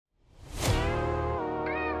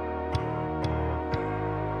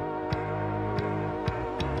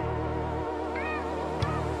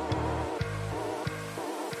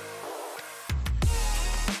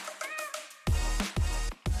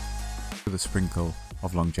sprinkle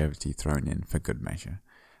of longevity thrown in for good measure.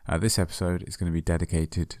 This episode is going to be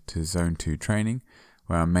dedicated to Zone 2 training,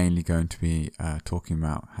 where I'm mainly going to be talking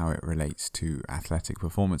about how it relates to athletic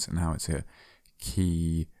performance and how it's a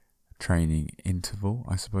key training interval,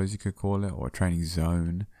 I suppose you could call it, or a training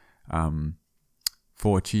zone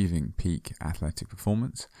for achieving peak athletic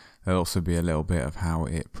performance. There'll also be a little bit of how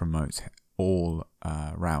it promotes all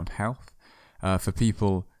round health for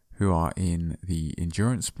people who are in the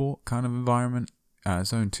endurance sport kind of environment.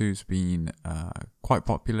 Zone 2's been quite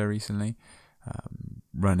popular recently,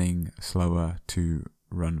 running slower to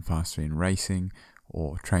run faster in racing,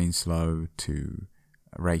 or train slow to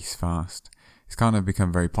race fast. It's kind of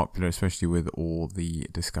become very popular, especially with all the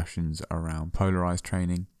discussions around polarized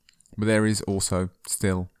training. But there is also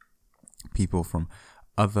still people from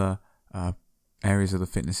other areas of the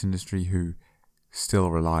fitness industry who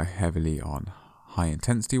still rely heavily on high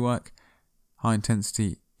intensity work. High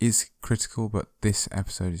intensity is critical, but this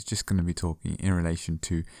episode is just going to be talking in relation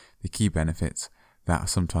to the key benefits that are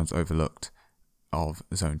sometimes overlooked of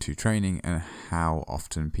Zone 2 training and how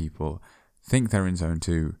often people think they're in Zone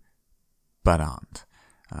 2 but aren't.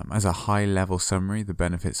 As a high-level summary, the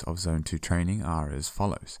benefits of Zone 2 training are as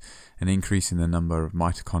follows: an increase in the number of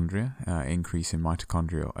mitochondria, increase in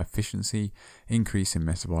mitochondrial efficiency, increase in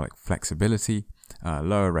metabolic flexibility,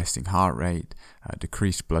 lower resting heart rate,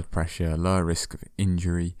 decreased blood pressure, lower risk of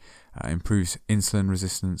injury, improves insulin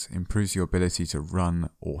resistance, improves your ability to run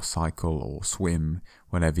or cycle or swim,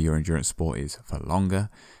 whatever your endurance sport is, for longer,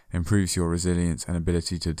 improves your resilience and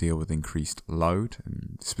ability to deal with increased load,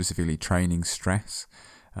 and specifically training stress,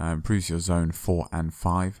 improves your zone 4 and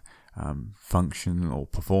 5 function or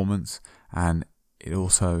performance, and it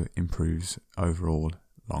also improves overall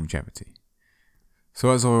longevity.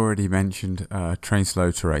 So as I already mentioned, train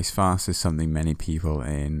slow to race fast is something many people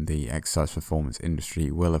in the exercise performance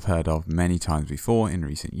industry will have heard of many times before in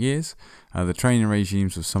recent years. The training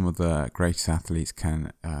regimes of some of the greatest athletes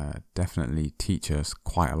can definitely teach us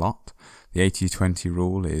quite a lot. The 80-20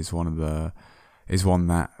 rule is one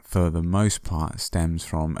that for the most part stems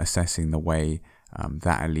from assessing the way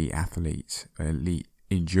that elite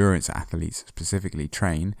endurance athletes specifically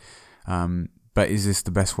train. But is this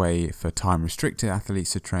the best way for time-restricted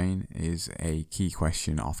athletes to train is a key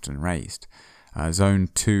question often raised. Zone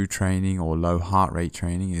 2 training or low heart rate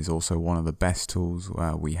training is also one of the best tools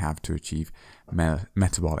we have to achieve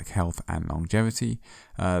metabolic health and longevity.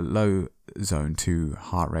 Low Zone 2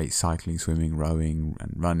 heart rate cycling, swimming, rowing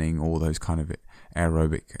and running, all those kind of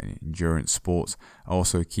aerobic and endurance sports are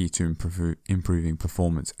also key to improving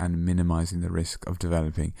performance and minimizing the risk of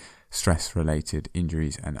developing stress-related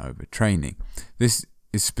injuries and overtraining. This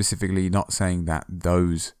is specifically not saying that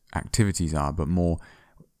those activities are, but more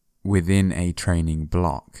within a training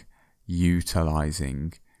block,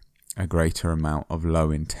 utilizing a greater amount of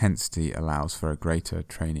low intensity allows for a greater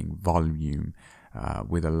training volume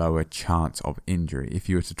with a lower chance of injury. If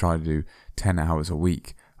you were to try to do 10 hours a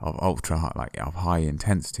week of of high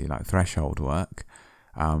intensity, like threshold work,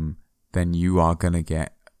 then you are going to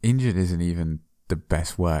get injured. Isn't even the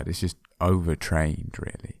best word, it's just overtrained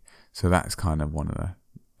really. So that's kind of one of the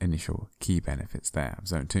initial key benefits there of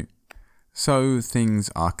Zone 2. So things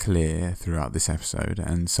are clear throughout this episode,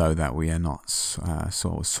 and so that we are not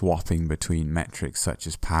sort of swapping between metrics such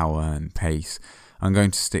as power and pace, I'm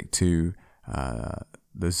going to stick to the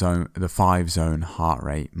 5-zone heart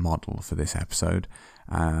rate model for this episode,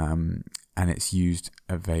 and it's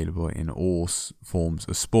available in all forms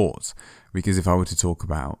of sports. Because if I were to talk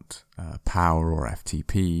about power or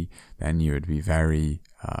FTP, then you would be very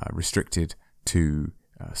restricted to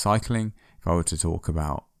cycling. If I were to talk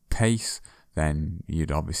about pace, then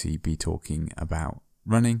you'd obviously be talking about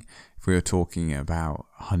running. If we were talking about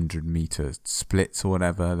 100-meter splits or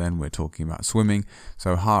whatever, then we're talking about swimming.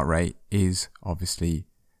 So heart rate is obviously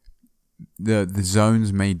the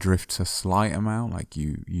zones may drift a slight amount, like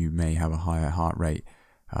you may have a higher heart rate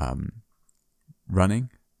running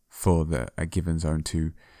for a given Zone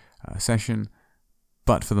 2 session,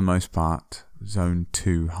 but for the most part, Zone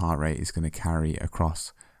 2 heart rate is going to carry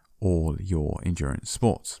across all your endurance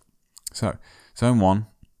sports. So Zone 1,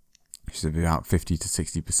 which is about 50 to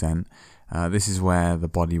 60%, this is where the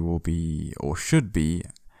body will be, or should be,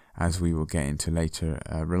 as we will get into later,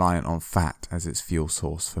 reliant on fat as its fuel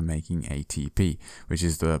source for making ATP, which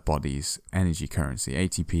is the body's energy currency.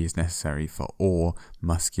 ATP is necessary for all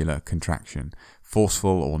muscular contraction,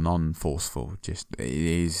 forceful or non-forceful. It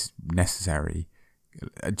is necessary,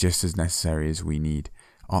 just as necessary as we need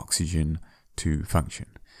oxygen to function.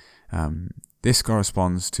 This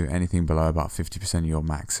corresponds to anything below about 50% of your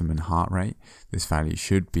maximum heart rate. This value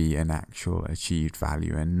should be an actual achieved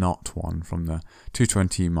value and not one from the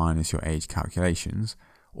 220 minus your age calculations,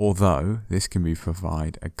 although this can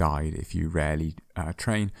provide a guide if you rarely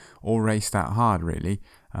train or race that hard, really.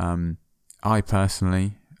 I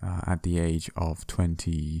personally, at the age of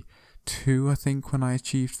 22, I think, when I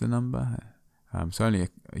achieved the number, so only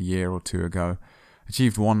a year or two ago,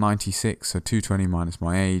 achieved 196, so 220 minus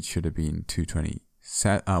my age should have been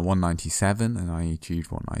 197, and I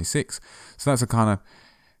achieved 196. So that's a kind of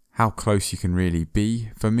how close you can really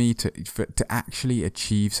be. For me, to actually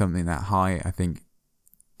achieve something that high, I think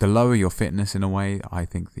the lower your fitness in a way, I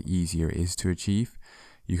think the easier it is to achieve.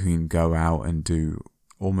 You can go out and do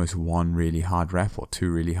almost one really hard rep or two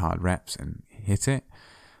really hard reps and hit it.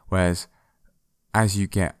 Whereas as you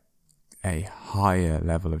get a higher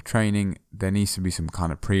level of training, there needs to be some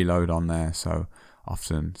kind of preload on there. So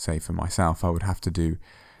often, say for myself, I would have to do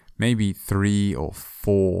maybe 3 or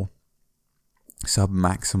 4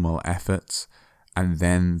 sub-maximal efforts, and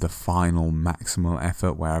then the final maximal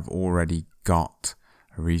effort where I've already got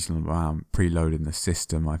a reasonable amount preload in the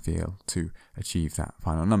system, I feel, to achieve that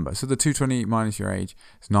final number. So the 220 minus your age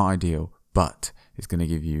is not ideal, but it's going to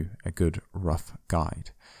give you a good rough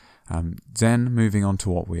guide. Then moving on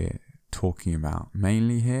to what we're talking about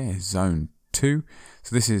mainly here is zone 2.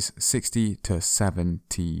 So this is 60 to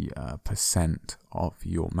 70% of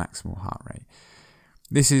your maximal heart rate.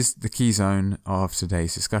 This is the key zone of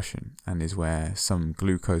today's discussion and is where some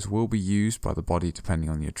glucose will be used by the body depending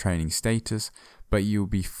on your training status, but you'll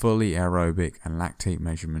be fully aerobic and lactate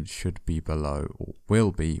measurements should be below, or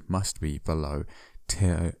must be below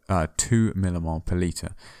 2 millimole per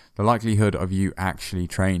liter. The likelihood of you actually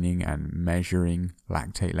training and measuring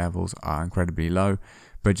lactate levels are incredibly low,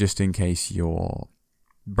 but just in case you're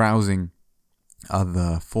browsing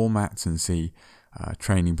other formats and see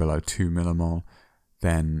training below 2 millimole,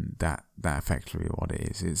 then that effectively what it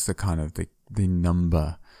is. It's the kind of the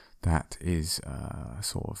number that is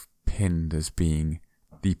sort of pinned as being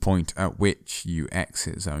the point at which you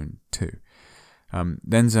exit zone 2.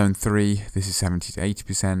 Then zone 3, this is 70 to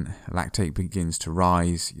 80%. Lactate begins to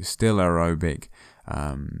rise. You're still aerobic,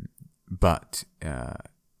 but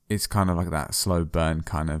it's kind of like that slow burn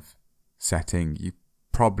kind of setting. You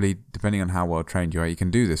probably, depending on how well trained you are, you can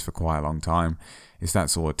do this for quite a long time. It's that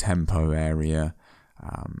sort of tempo area.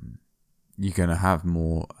 You're going to have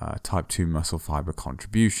more type 2 muscle fiber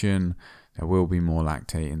contribution. There will be more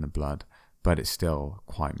lactate in the blood, but it's still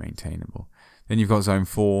quite maintainable. Then you've got zone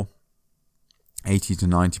 4. 80 to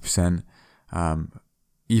 90%,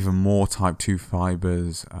 even more type 2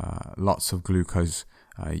 fibers, lots of glucose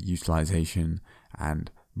utilization, and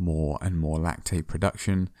more lactate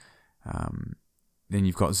production. Then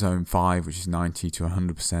you've got zone 5, which is 90 to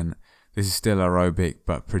 100%. This is still aerobic,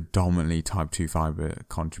 but predominantly type 2 fiber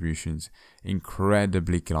contributions,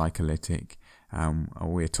 incredibly glycolytic.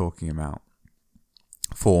 We're talking about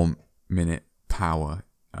 4-minute power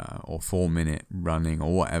or 4-minute running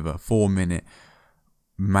or whatever, 4-minute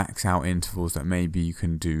max out intervals that maybe you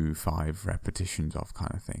can do 5 repetitions of,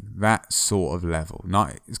 kind of thing. That sort of level.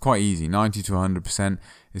 It's quite easy. 90 to 100%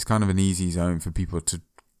 is kind of an easy zone for people to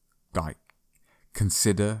like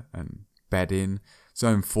consider and bed in.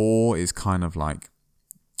 Zone 4 is kind of like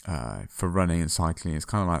for running and cycling, it's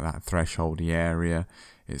kind of like that thresholdy area.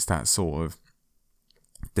 It's that sort of,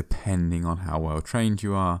 depending on how well trained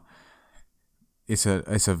you are, it's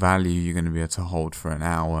a value you're going to be able to hold for an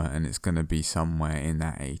hour, and it's going to be somewhere in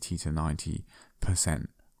that 80 to 90%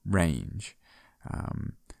 range.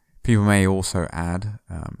 People may also add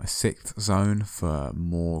a 6th zone for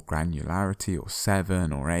more granularity, or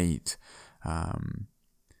 7 or 8.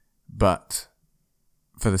 But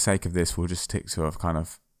for the sake of this, we'll just stick to a kind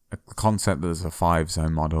of a concept that there's a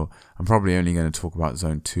 5-zone model. I'm probably only going to talk about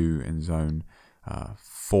zone 2 and zone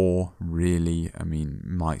 4, really. I mean,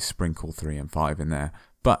 might sprinkle 3 and 5 in there,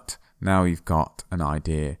 but now you've got an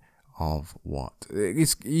idea of what.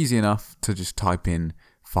 It's easy enough to just type in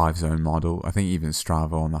 5-zone model. I think even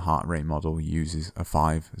Strava on the heart rate model uses a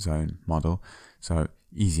 5-zone model, so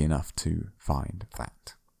easy enough to find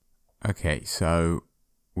that. Okay, so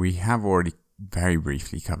we have already very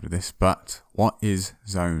briefly covered this, but what is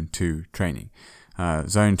zone 2 training?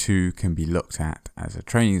 Zone 2 can be looked at as a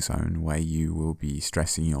training zone where you will be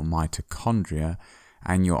stressing your mitochondria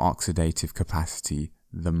and your oxidative capacity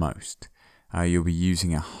the most. You'll be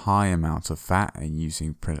using a high amount of fat and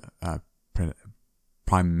using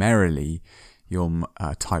primarily your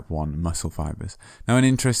type 1 muscle fibers. Now, an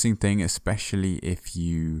interesting thing, especially if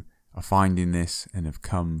you are finding this and have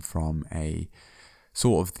come from a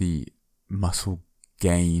sort of the muscle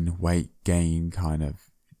weight gain kind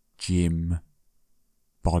of gym,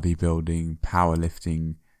 bodybuilding,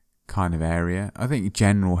 powerlifting kind of area. I think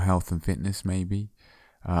general health and fitness maybe.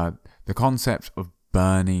 The concept of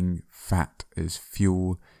burning fat as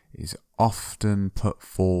fuel is often put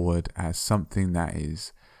forward as something that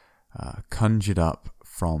is conjured up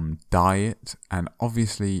from diet, and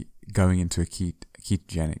obviously going into a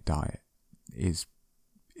ketogenic diet is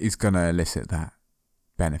going to elicit that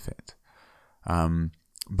benefit.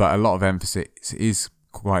 But a lot of emphasis is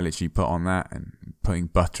quite literally put on that, and putting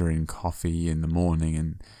butter in coffee in the morning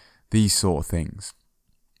and these sort of things.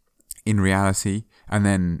 In reality, and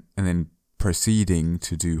then proceeding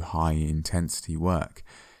to do high intensity work.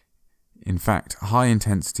 In fact, high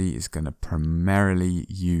intensity is going to primarily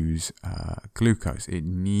use glucose. It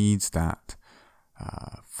needs that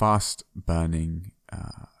fast burning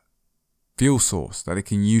fuel source that it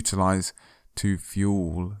can utilize to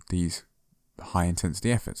fuel these high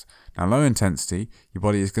intensity efforts. Now, low intensity, your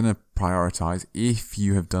body is going to prioritize, if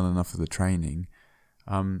you have done enough of the training,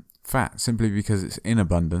 fat, simply because it's in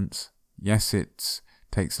abundance. Yes, it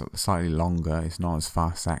takes slightly longer, it's not as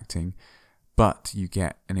fast acting, but you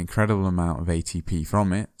get an incredible amount of ATP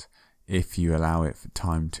from it if you allow it for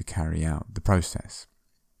time to carry out the process.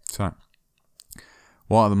 So,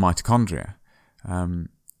 what are the mitochondria?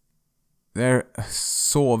 They're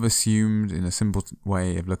sort of assumed, in a simple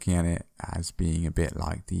way of looking at it, as being a bit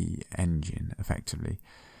like the engine, effectively.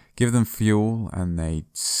 Give them fuel and they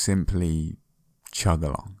simply chug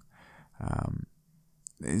along.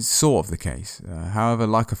 It's sort of the case. However,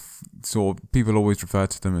 people always refer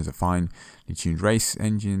to them as a finely tuned race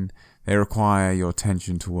engine. They require your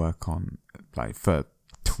attention to work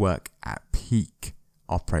at peak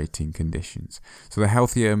operating conditions. So the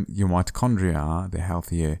healthier your mitochondria are, the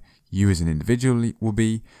healthier you as an individual will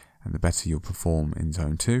be, and the better you'll perform in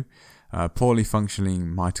zone 2. Poorly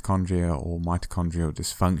functioning mitochondria, or mitochondrial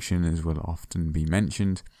dysfunction as will often be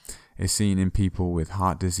mentioned, is seen in people with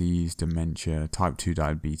heart disease, dementia, type 2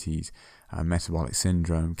 diabetes, metabolic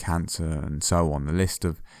syndrome, cancer, and so on. The list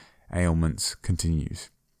of ailments continues.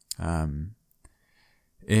 The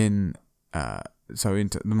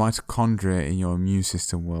mitochondria in your immune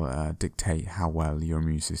system will dictate how well your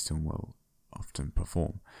immune system will often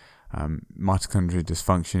perform. Mitochondrial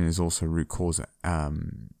dysfunction is also a root cause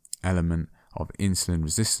element of insulin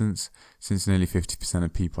resistance, since nearly 50%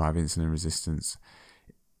 of people have insulin resistance.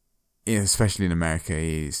 Especially in America,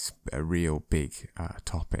 is a real big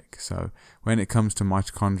topic. So when it comes to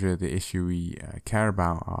mitochondria, the issue we care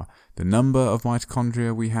about are the number of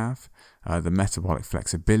mitochondria we have, the metabolic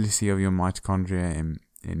flexibility of your mitochondria.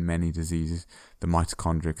 In many diseases, the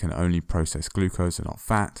mitochondria can only process glucose and not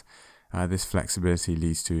fat. This flexibility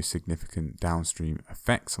leads to significant downstream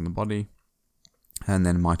effects on the body. And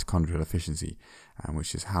then mitochondrial efficiency,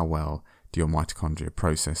 which is how well do your mitochondria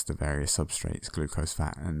process the various substrates, glucose,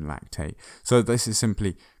 fat, and lactate. So this is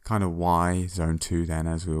simply kind of why zone 2, then,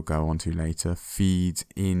 as we'll go on to later, feeds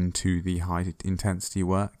into the high intensity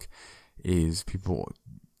work. It's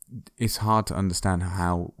hard to understand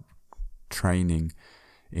how training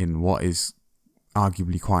in what is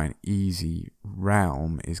arguably quite an easy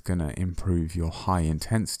realm is going to improve your high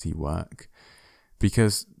intensity work,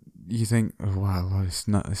 because you think, oh, well, it's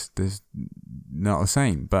not the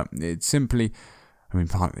same, but it's simply,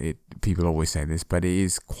 people always say this, but it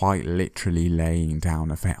is quite literally laying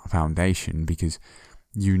down a foundation, because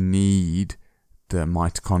you need the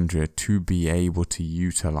mitochondria to be able to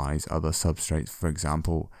utilize other substrates, for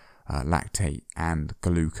example, lactate and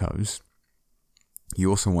glucose.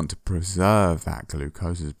 You also want to preserve that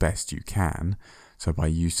glucose as best you can, so by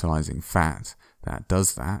utilizing fat, that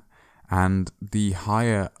does that. And the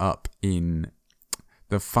higher up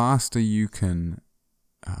the faster you can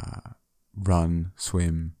run,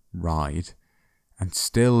 swim, ride, and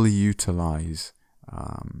still utilize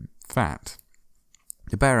fat,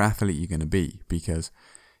 the better athlete you're going to be, because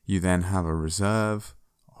you then have a reserve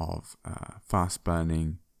of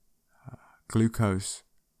fast-burning glucose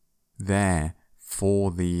there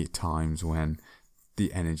for the times when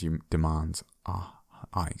the energy demands are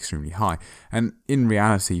extremely high. And in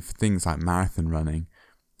reality, for things like marathon running,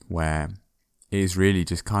 where it is really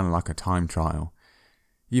just kind of like a time trial,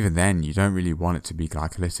 even then you don't really want it to be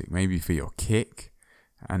glycolytic. Maybe for your kick,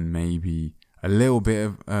 and maybe a little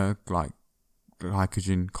bit of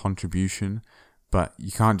glycogen contribution, but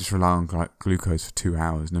you can't just rely on glucose for 2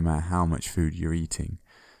 hours no matter how much food you're eating.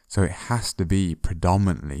 So it has to be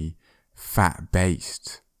predominantly fat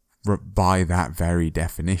based by that very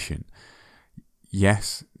definition.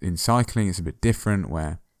 Yes, in cycling it's a bit different,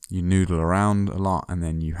 where you noodle around a lot and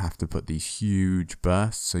then you have to put these huge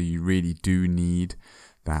bursts. So you really do need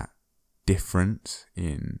that difference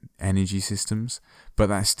in energy systems, but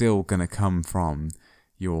that's still going to come from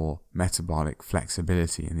your metabolic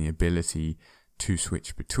flexibility and the ability to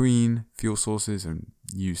switch between fuel sources and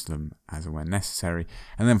use them as and when necessary.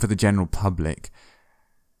 And then for the general public,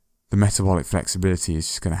 the metabolic flexibility is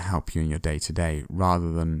just going to help you in your day-to-day,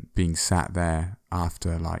 rather than being sat there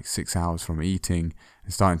after like 6 hours from eating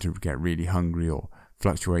and starting to get really hungry, or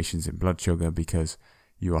fluctuations in blood sugar because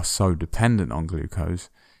you are so dependent on glucose.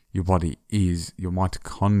 Your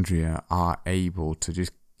mitochondria are able to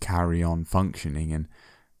just carry on functioning and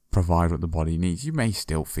provide what the body needs. You may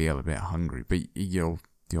still feel a bit hungry, but your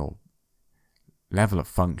level of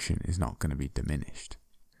function is not going to be diminished.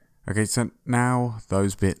 Okay, so now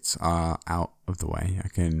those bits are out of the way, I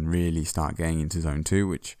can really start getting into zone 2,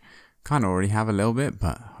 which kind of already have a little bit,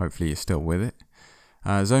 but hopefully you're still with it.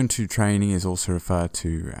 Zone 2 training is also referred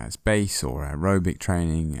to as base or aerobic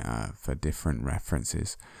training for different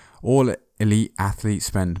references. All elite athletes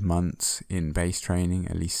spend months in base training.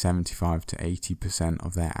 At least 75 to 80%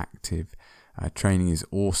 of their active training is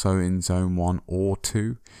also in zone 1 or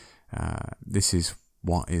 2. This is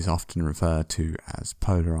what is often referred to as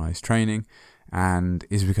polarized training and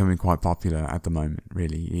is becoming quite popular at the moment,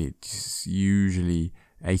 really. It's usually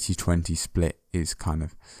 80-20 split is kind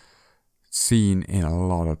of seen in a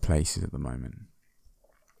lot of places at the moment.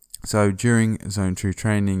 So during zone 2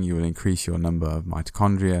 training, you will increase your number of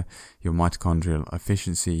mitochondria, your mitochondrial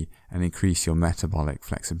efficiency, and increase your metabolic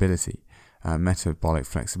flexibility. Metabolic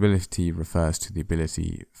flexibility refers to the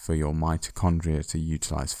ability for your mitochondria to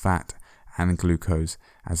utilize fat and glucose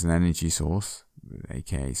as an energy source,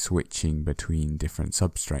 aka switching between different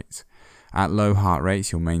substrates. At low heart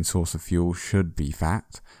rates, your main source of fuel should be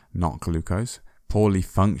fat, not glucose. Poorly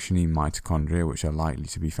functioning mitochondria, which are likely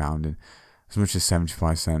to be found in as much as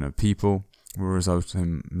 75% of people, will result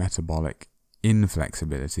in metabolic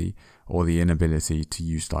inflexibility, or the inability to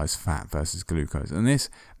utilize fat versus glucose. And this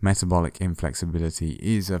metabolic inflexibility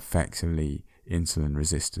is effectively insulin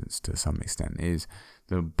resistance to some extent. It is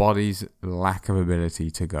the body's lack of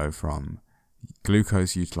ability to go from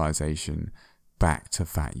glucose utilization back to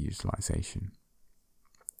fat utilization.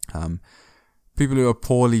 People who are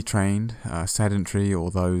poorly trained, sedentary, or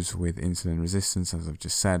those with insulin resistance, as I've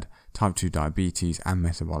just said, type 2 diabetes and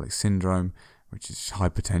metabolic syndrome, which is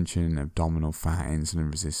hypertension, abdominal fat, insulin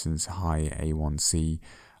resistance, high A1C,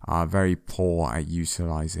 are very poor at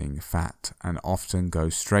utilizing fat and often go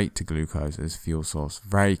straight to glucose as fuel source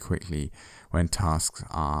very quickly when tasks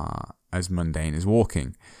are as mundane as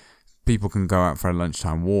walking. People can go out for a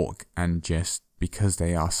lunchtime walk and just because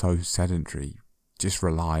they are so sedentary, just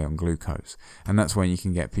rely on glucose. And that's when you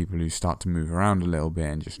can get people who start to move around a little bit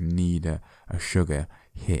and just need a sugar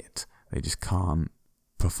hit. They just can't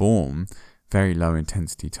perform very low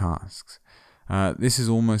intensity tasks. This is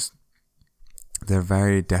almost the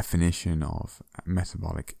very definition of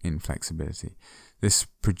metabolic inflexibility. This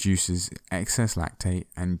produces excess lactate,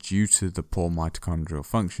 and due to the poor mitochondrial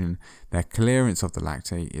function, their clearance of the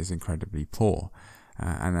lactate is incredibly poor.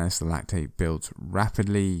 And as the lactate builds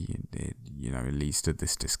rapidly, it leads to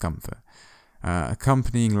this discomfort.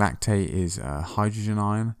 Accompanying lactate is a hydrogen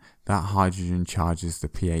ion. That hydrogen charges the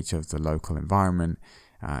pH of the local environment,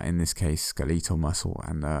 in this case skeletal muscle,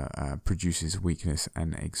 and produces weakness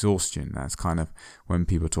and exhaustion. That's kind of when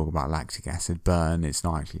people talk about lactic acid burn, it's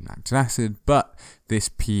not actually lactic acid, but this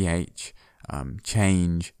pH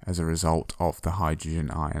change as a result of the hydrogen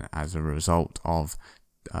ion, as a result of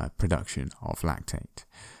production of lactate.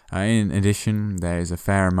 In addition, there is a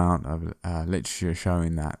fair amount of literature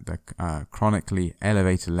showing that the chronically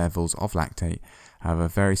elevated levels of lactate have a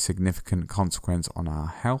very significant consequence on our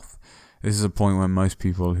health. This is a point where most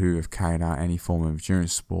people who have carried out any form of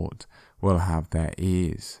endurance sport will have their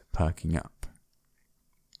ears perking up.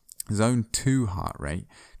 Zone 2 heart rate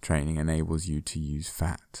training enables you to use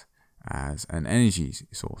fat as an energy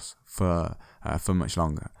source for much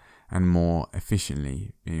longer and more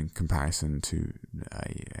efficiently in comparison to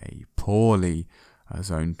a poorly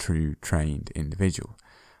zone 2 trained individual.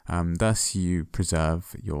 Thus, you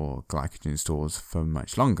preserve your glycogen stores for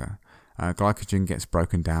much longer. Glycogen gets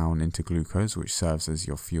broken down into glucose, which serves as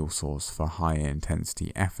your fuel source for higher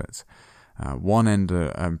intensity efforts. One end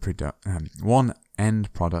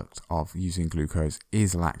product of using glucose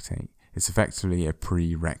is lactate. It's effectively a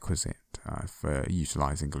prerequisite for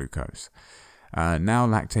utilizing glucose. Now,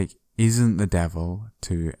 lactate isn't the devil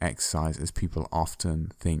to exercise as people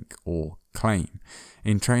often think or claim.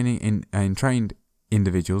 In trained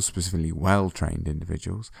individuals, specifically well-trained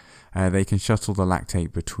individuals, they can shuttle the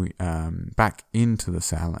lactate back into the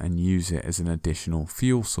cell and use it as an additional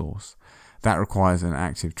fuel source. That requires an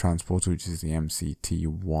active transporter, which is the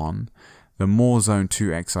MCT1. The more zone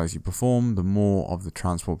 2 exercise you perform, the more of the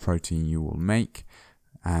transport protein you will make,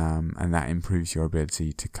 and that improves your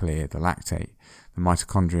ability to clear the lactate. The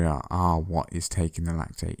mitochondria are what is taking the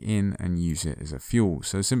lactate in and use it as a fuel.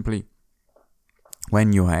 So simply,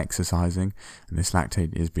 when you're exercising and this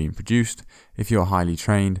lactate is being produced, if you're highly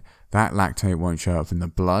trained, that lactate won't show up in the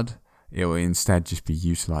blood. It will instead just be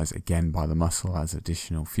utilized again by the muscle as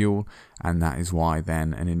additional fuel, and that is why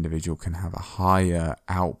then an individual can have a higher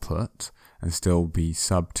output and still be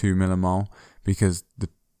sub 2 millimole, because the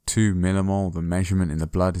 2 millimole, the measurement in the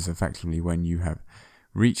blood, is effectively when you have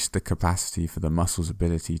reached the capacity for the muscle's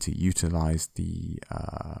ability to utilize the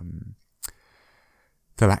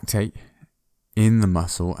lactate in the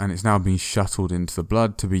muscle, and it's now being shuttled into the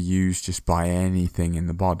blood to be used just by anything in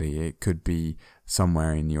the body. It could be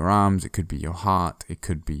somewhere in your arms, it could be your heart, it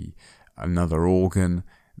could be another organ.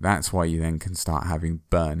 That's why you then can start having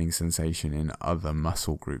burning sensation in other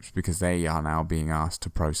muscle groups, because they are now being asked to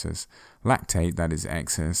process lactate that is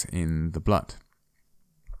excess in the blood.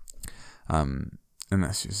 And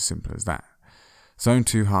that's just as simple as that. Zone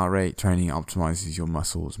 2 heart rate training optimizes your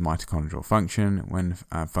muscles' mitochondrial function. When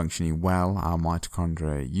functioning well, our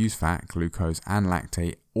mitochondria use fat, glucose, and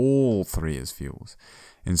lactate, all three as fuels.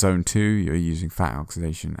 In Zone 2, you're using fat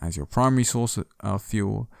oxidation as your primary source of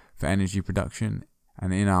fuel for energy production.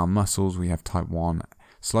 And in our muscles, we have type 1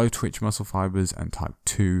 slow twitch muscle fibers and type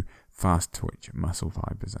 2 fast twitch muscle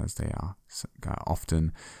fibers, as they are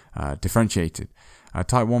often differentiated.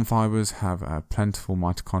 Type 1 fibers have plentiful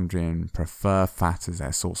mitochondria and prefer fat as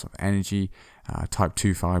their source of energy. Type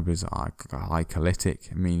 2 fibers are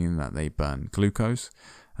glycolytic, meaning that they burn glucose.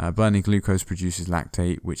 Burning glucose produces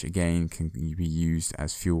lactate, which again can be used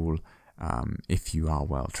as fuel if you are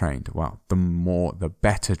well trained. Well, the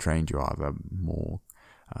better trained you are, the more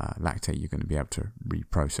lactate you're going to be able to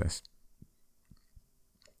reprocess.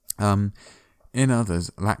 In others,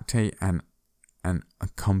 lactate and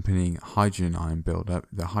accompanying hydrogen ion buildup.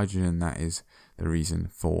 The hydrogen, that is the reason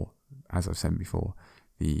for, as I've said before,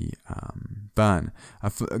 the burn.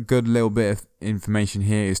 A good little bit of information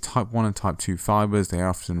here is type 1 and type 2 fibers. They are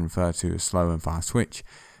often referred to as slow and fast twitch.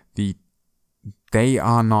 They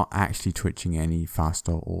are not actually twitching any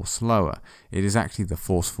faster or slower. It is actually the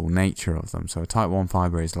forceful nature of them. So a type 1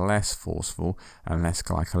 fiber is less forceful and less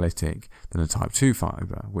glycolytic than a type 2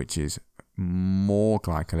 fiber, which is more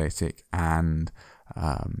glycolytic and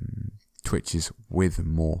twitches with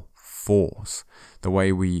more force. The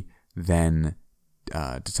way we then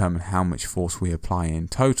determine how much force we apply in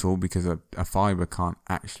total, because a fiber can't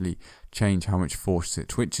actually change how much force it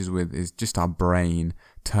twitches with, is just our brain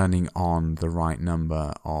turning on the right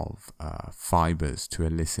number of fibers to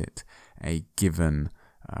elicit a given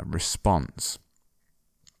response.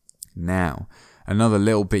 Now, another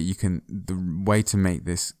little bit the way to make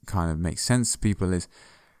this kind of make sense to people is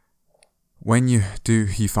when you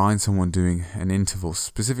find someone doing an interval,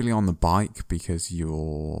 specifically on the bike, because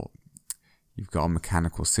you've got a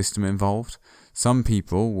mechanical system involved. Some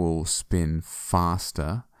people will spin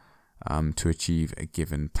faster to achieve a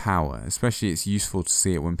given power. Especially, it's useful to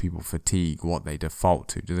see it when people fatigue, what they default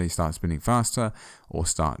to. Do they start spinning faster or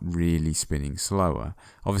start really spinning slower?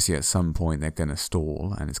 Obviously, at some point, they're going to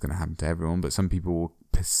stall, and it's going to happen to everyone, but some people will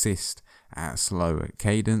persist at a slower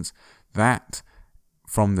cadence. That,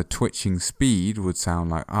 from the twitching speed, would sound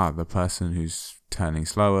like, the person who's turning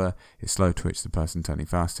slower is slow twitch, the person turning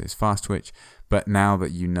faster is fast twitch. But now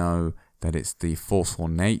that you know that it's the forceful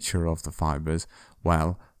nature of the fibers,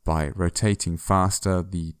 well, by rotating faster,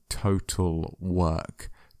 the total work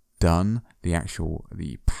done,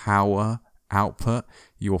 the power output,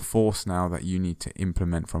 your force now that you need to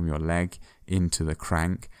implement from your leg into the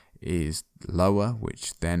crank is lower,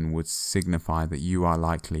 which then would signify that you are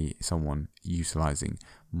likely someone utilizing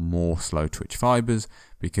more slow twitch fibers,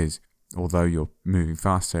 because although you're moving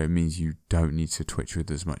faster, it means you don't need to twitch with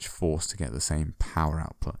as much force to get the same power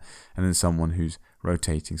output. And then someone who's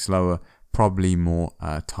rotating slower, probably more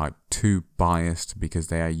type 2 biased, because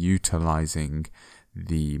they are utilizing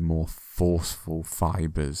the more forceful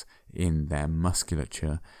fibers in their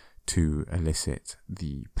musculature to elicit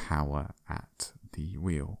the power at the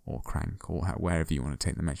wheel or crank or wherever you want to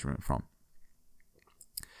take the measurement from.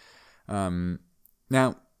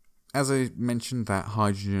 Now, as I mentioned, that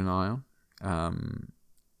hydrogen ion,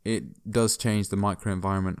 it does change the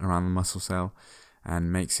microenvironment around the muscle cell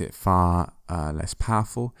and makes it far less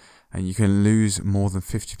powerful. And you can lose more than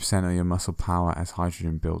 50% of your muscle power as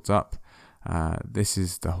hydrogen builds up. This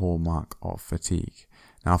is the hallmark of fatigue.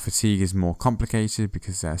 Now, fatigue is more complicated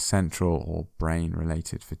because there's central or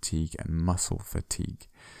brain-related fatigue and muscle fatigue.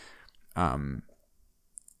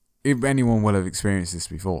 If anyone will have experienced this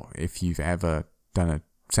before, if you've ever done a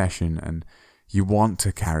session and you want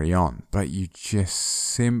to carry on, but you just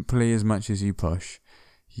simply, as much as you push,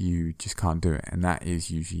 you just can't do it. And that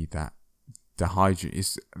is usually that I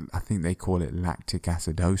think they call it lactic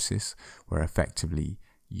acidosis, where effectively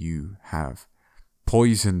you have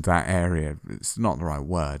poisoned that area. It's not the right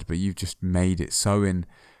word, but you've just made it so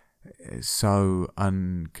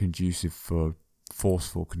unconducive for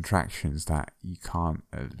forceful contractions that you can't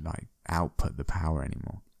output the power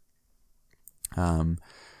anymore.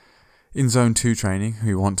 In zone 2 training,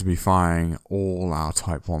 we want to be firing all our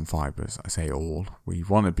type 1 fibers. I say all. We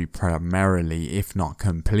want to be primarily, if not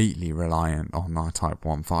completely, reliant on our type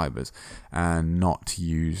 1 fibers and not to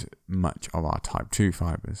use much of our type 2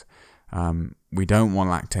 fibers. We don't want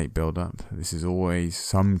lactate buildup. This is always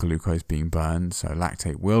some glucose being burned, so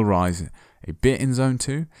lactate will rise a bit in zone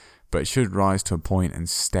 2, but it should rise to a point and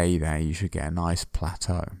stay there. You should get a nice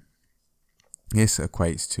plateau. This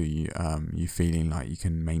equates to you feeling like you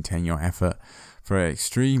can maintain your effort for an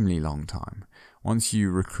extremely long time. Once you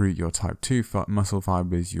recruit your type 2 muscle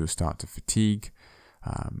fibers, you'll start to fatigue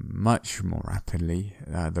much more rapidly.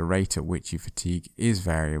 The rate at which you fatigue is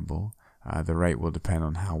variable. The rate will depend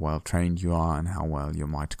on how well trained you are and how well your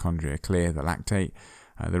mitochondria clear the lactate.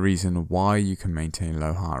 The reason why you can maintain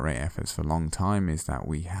low heart rate efforts for a long time is that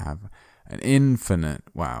we have an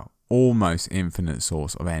almost infinite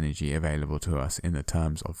source of energy available to us in the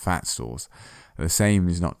terms of fat stores. The same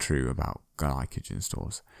is not true about glycogen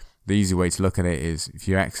stores. The easy way to look at it is if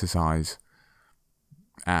you exercise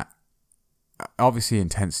obviously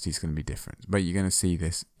intensity is going to be different, but you're going to see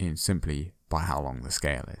this in simply by how long the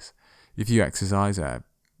scale is. If you exercise at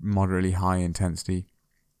moderately high intensity,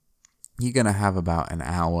 you're going to have about an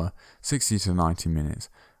hour, 60 to 90 minutes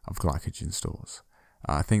of glycogen stores.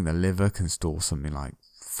 I think the liver can store something like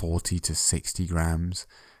 40 to 60 grams,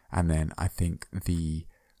 and then I think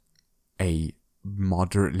a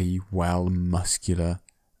moderately well muscular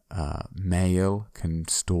male can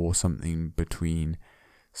store something between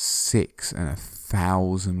 6 and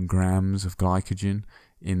 1,000 grams of glycogen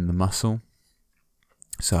in the muscle.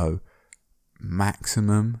 So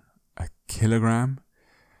maximum a kilogram.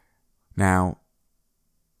 Now,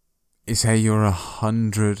 say you're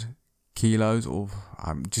 100 kilos, or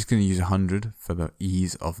I'm just going to use 100 for the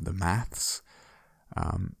ease of the maths.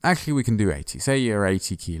 Actually, we can do 80. Say you're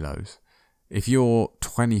 80 kilos. If you're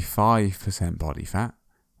 25% body fat,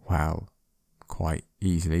 well, quite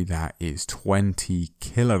easily that is 20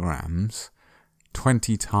 kilograms,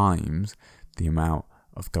 20 times the amount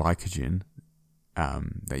of glycogen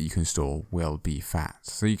that you can store will be fat.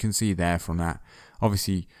 So you can see there from that,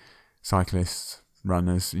 obviously cyclists,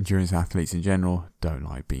 runners, endurance athletes in general don't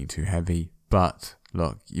like being too heavy, but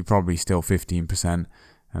look, you're probably still 15%, and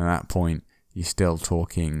at that point you're still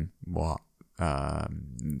talking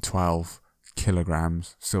 12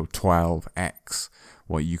 kilograms, still 12x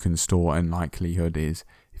what you can store, and likelihood is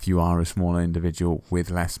if you are a smaller individual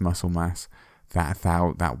with less muscle mass,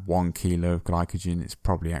 that 1 kilo of glycogen is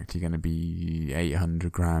probably actually going to be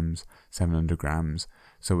 800 grams, 700 grams.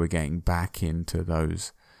 So we're getting back into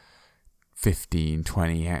those 15,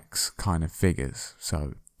 20x kind of figures.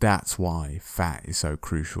 So that's why fat is so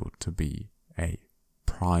crucial to be a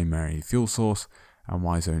primary fuel source, and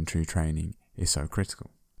why zone 2 training is so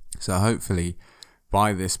critical. So hopefully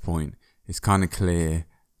by this point it's kind of clear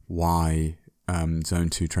why zone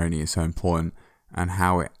 2 training is so important and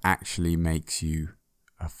how it actually makes you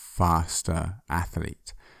a faster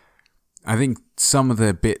athlete. I think some of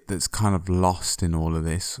the bit that's kind of lost in all of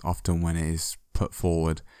this, often when it is put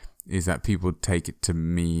forward, is that people take it to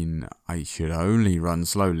mean I should only run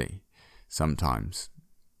slowly sometimes.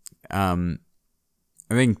 I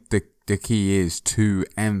think the key is to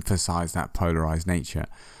emphasize that polarized nature,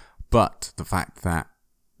 but the fact that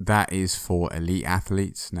that is for elite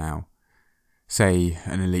athletes. Now, say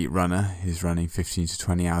an elite runner is running 15 to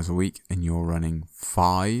 20 hours a week and you're running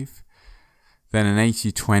 5, then an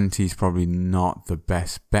 80-20 is probably not the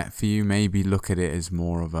best bet for you. Maybe look at it as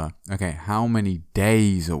more of okay, how many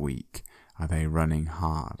days a week are they running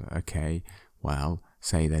hard? Okay, well,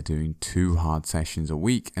 say they're doing 2 hard sessions a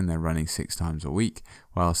week and they're running 6 times a week.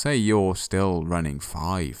 Well, say you're still running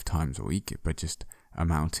 5 times a week, but just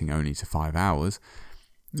amounting only to 5 hours.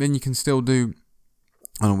 Then you can still do,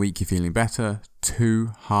 on a week you're feeling better,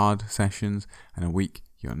 2 hard sessions, and a week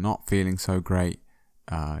you're not feeling so great,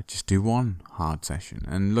 just do 1 hard session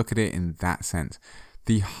and look at it in that sense.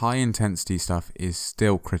 The high intensity stuff is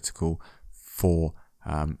still critical for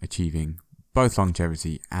achieving both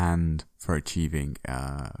longevity and for achieving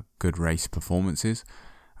good race performances.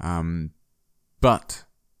 But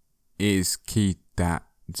it is key that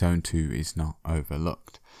zone 2 is not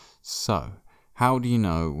overlooked. So, how do you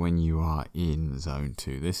know when you are in zone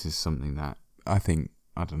 2? This is something that I think,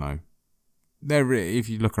 if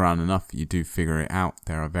you look around enough, you do figure it out.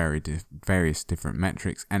 There are various different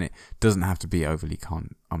metrics, and it doesn't have to be overly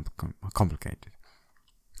complicated.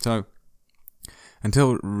 So,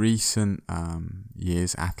 until recent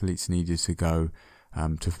years, athletes needed to go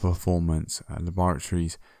to performance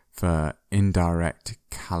laboratories for indirect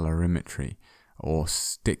calorimetry, or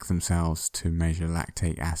stick themselves to measure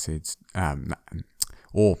lactate acids,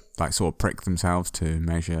 or sort of prick themselves to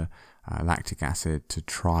measure lactic acid to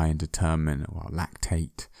try and determine, or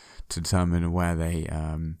lactate, to determine where they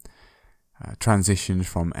transitioned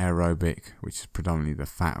from aerobic, which is predominantly the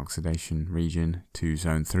fat oxidation region, to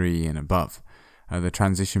zone 3 and above. The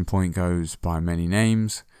transition point goes by many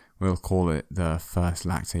names. We'll call it the first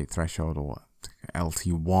lactate threshold, or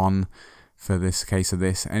LT1 for this case of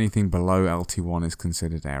this. Anything below LT1 is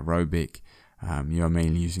considered aerobic. You're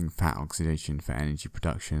mainly using fat oxidation for energy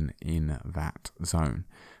production in that zone.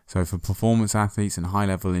 So for performance athletes and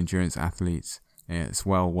high-level endurance athletes, it's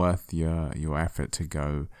well worth your effort to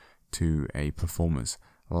go to a performance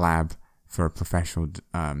lab for a professional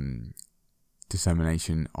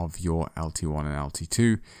determination of your LT1 and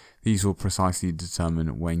LT2. These will precisely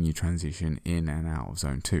determine when you transition in and out of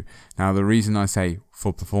zone 2. Now, the reason I say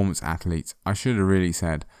for performance athletes, I should have really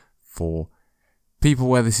said for people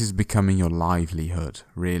where this is becoming your livelihood,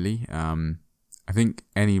 really. I think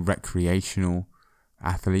any recreational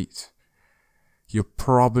athlete, you're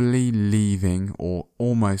probably leaving, or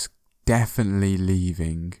almost definitely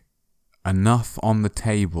leaving, enough on the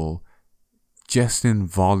table just in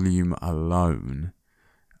volume alone,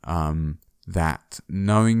 that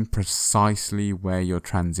knowing precisely where your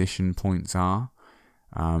transition points are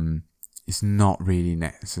is not really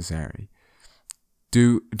necessary.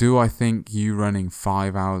 Do I think you running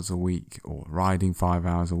 5 hours a week, or riding 5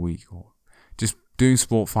 hours a week, or just doing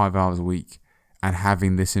sport 5 hours a week and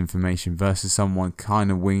having this information versus someone kind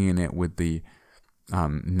of winging it with the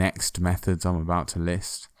next methods I'm about to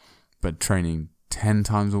list, but training 10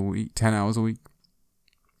 hours a week,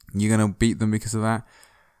 you're going to beat them because of that?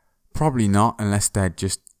 Probably not, unless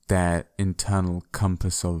their internal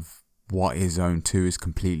compass of what is zone 2 is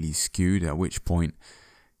completely skewed, at which point,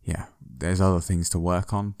 there's other things to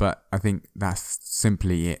work on. But I think that's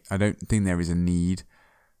simply it. I don't think there is a need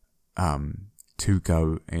to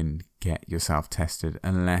go and get yourself tested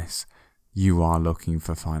unless you are looking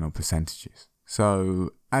for final percentages.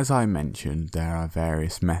 So, as I mentioned, there are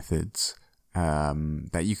various methods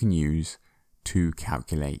that you can use to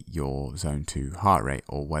calculate your zone 2 heart rate,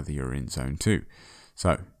 or whether you're in zone 2.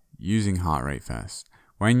 So, using heart rate first.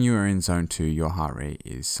 When you are in zone 2, your heart rate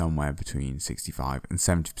is somewhere between 65 and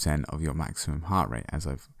 70% of your maximum heart rate, as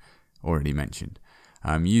I've already mentioned.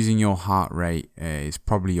 Using your heart rate is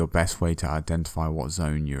probably your best way to identify what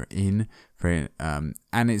zone you're in. And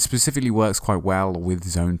it specifically works quite well with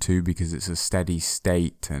zone 2 because it's a steady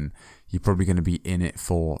state and you're probably going to be in it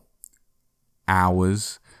for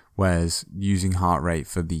hours. Whereas using heart rate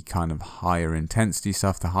for the kind of higher intensity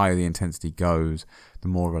stuff, the higher the intensity goes, the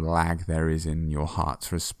more of a lag there is in your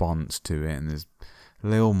heart's response to it. And there's a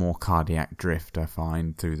little more cardiac drift, I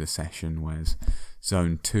find, through the session. Whereas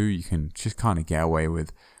zone 2, you can just kind of get away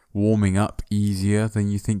with warming up easier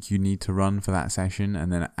than you think you need to run for that session.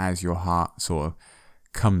 And then as your heart sort of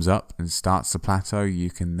comes up and starts to plateau,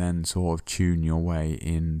 you can then sort of tune your way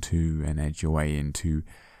into and edge your way into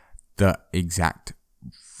the exact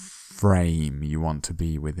frame you want to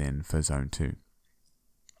be within for zone 2.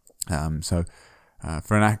 So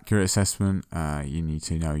for an accurate assessment, you need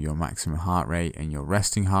to know your maximum heart rate and your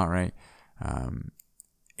resting heart rate.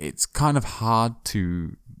 It's kind of hard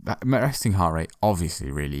to... Resting heart rate, obviously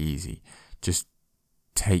really easy. Just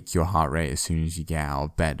take your heart rate as soon as you get out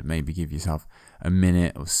of bed. Maybe give yourself a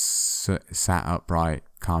minute or sat upright,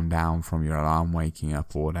 calm down from your alarm waking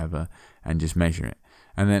up or whatever, and just measure it.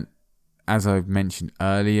 And then, as I've mentioned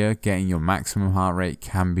earlier, getting your maximum heart rate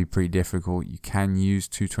can be pretty difficult. You can use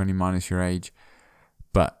 220 minus your age,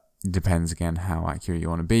 but it depends again how accurate you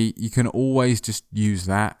want to be. You can always just use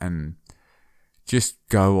that and just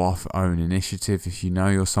go off own initiative. If you know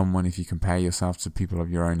you're someone, if you compare yourself to people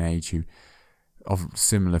of your own age who of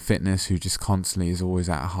similar fitness, who just constantly is always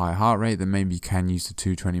at a high heart rate, then maybe you can use the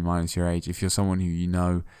 220 minus your age. If you're someone who you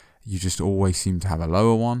know you just always seem to have a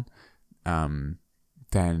lower one,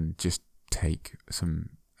 then just take some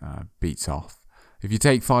beats off. If you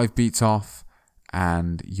take 5 beats off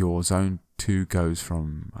and your zone 2 goes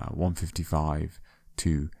from 155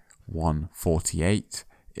 to 148.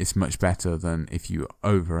 It's much better than if you're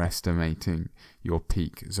overestimating your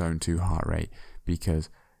peak zone 2 heart rate, because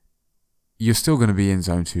you're still going to be in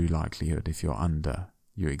zone 2 likelihood if you're under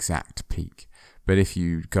your exact peak. But if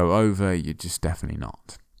you go over, you're just definitely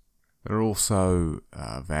not. There are also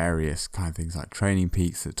various kind of things like training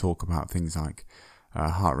peaks that talk about things like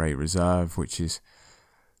heart rate reserve, which is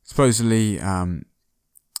supposedly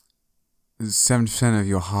 70% of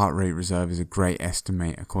your heart rate reserve is a great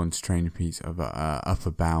estimate according to training peaks of upper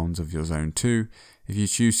bounds of your zone 2. If you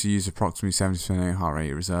choose to use approximately 70% of your heart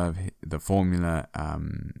rate reserve, the formula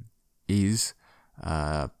is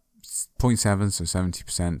 0.7, so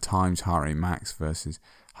 70% times heart rate max versus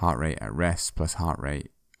heart rate at rest plus heart rate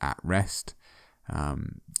at rest.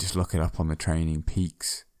 Just look it up on the Training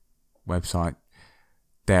Peaks website.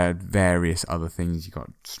 There are various other things. You've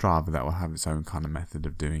got Strava that will have its own kind of method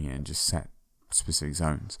of doing it and just set specific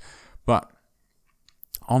zones. But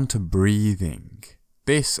on to breathing.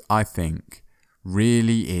 This, I think,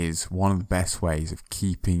 really is one of the best ways of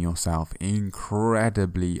keeping yourself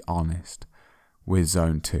incredibly honest with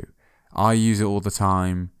zone 2. I use it all the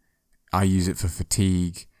time. I use it for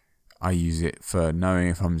fatigue. I use it for knowing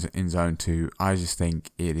if I'm in zone 2. I just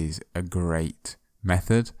think it is a great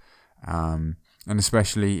method. And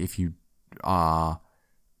especially if you are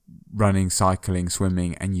running, cycling,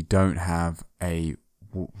 swimming, and you don't have a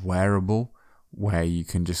wearable where you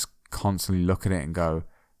can just constantly look at it and go,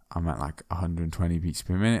 I'm at like 120 beats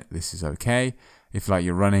per minute, this is okay. If like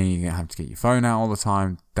you're running, you're going to have to get your phone out all the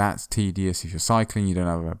time, that's tedious. If you're cycling, you don't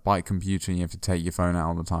have a bike computer and you have to take your phone out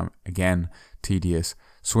all the time, again, tedious.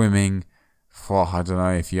 Swimming, I don't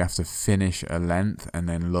know, if you have to finish a length and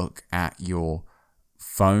then look at your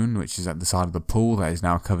phone, which is at the side of the pool that is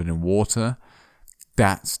now covered in water,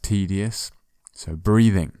 that's tedious. So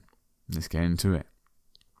breathing, let's get into it.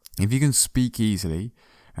 If you can speak easily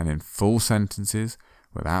and in full sentences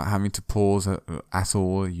without having to pause at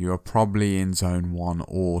all, you're probably in zone 1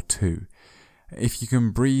 or 2. If you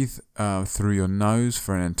can breathe through your nose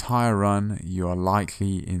for an entire run, you are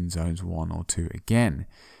likely in zones 1 or 2 again.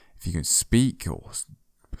 If you can speak or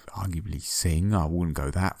arguably sing, I wouldn't go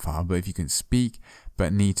that far, but if you can speak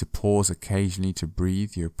but need to pause occasionally to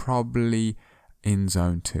breathe, you're probably in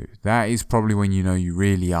zone 2. That is probably when you know you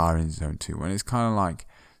really are in zone 2. When it's kind of like,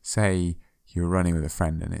 say you're running with a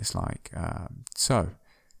friend and it's like, so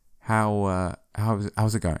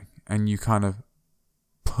how's it going? And you kind of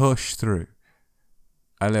push through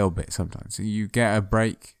a little bit sometimes. So you get a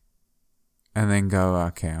break and then go,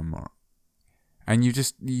 okay, I'm all right. And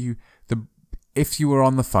if you were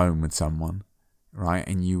on the phone with someone, right,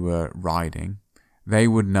 and you were riding, they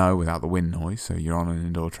would know without the wind noise, so you're on an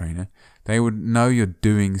indoor trainer, they would know you're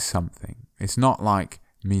doing something. It's not like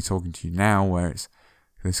me talking to you now where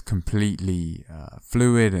it's completely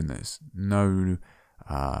fluid and there's no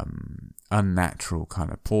unnatural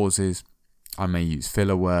kind of pauses. I may use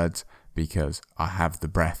filler words because I have the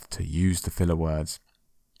breath to use the filler words.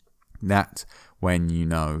 That's when you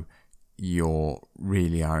know you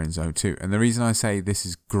really are in zone 2. And the reason I say this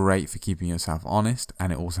is great for keeping yourself honest,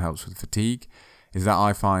 and it also helps with fatigue, is that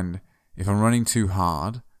I find if I'm running too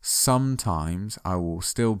hard, sometimes I will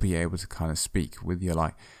still be able to kind of speak with you.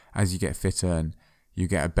 Like as you get fitter and you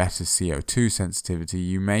get a better CO2 sensitivity,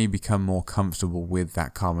 you may become more comfortable with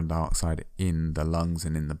that carbon dioxide in the lungs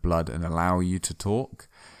and in the blood and allow you to talk.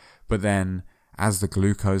 But then as the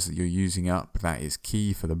glucose that you're using up, that is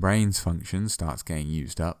key for the brain's function, starts getting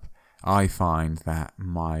used up, I find that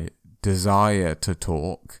my desire to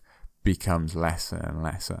talk becomes lesser and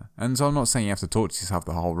lesser. And so I'm not saying you have to talk to yourself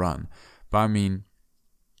the whole run, but I mean,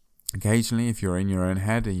 occasionally if you're in your own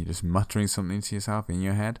head and you're just muttering something to yourself in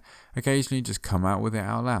your head, occasionally just come out with it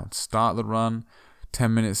out loud. Start the run,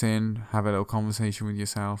 10 minutes in, have a little conversation with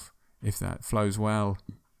yourself. If that flows well,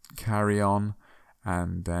 carry on.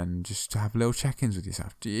 And then just have little check-ins with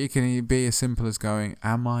yourself. It can be as simple as going,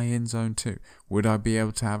 am I in zone 2? Would I be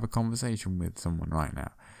able to have a conversation with someone right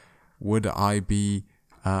now? Would I be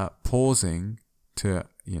pausing to,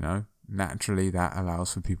 naturally that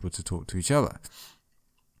allows for people to talk to each other.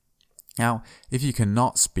 Now, if you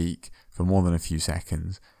cannot speak for more than a few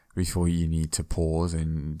seconds before you need to pause,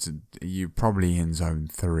 and you're probably in zone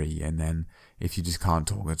 3, and then if you just can't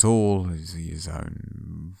talk at all, you're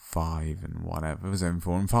zone 5 and whatever, zone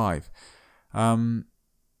 4 and 5. By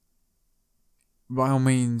all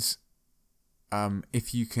means,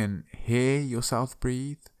 if you can hear yourself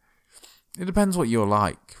breathe, it depends what you're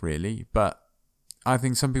like, really, but I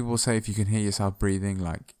think some people say if you can hear yourself breathing,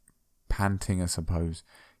 like panting, I suppose,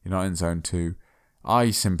 you're not in zone 2.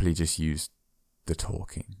 I simply just use the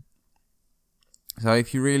talking. So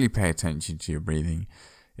if you really pay attention to your breathing,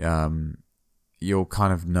 you'll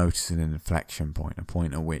kind of notice an inflection point, a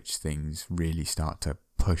point at which things really start to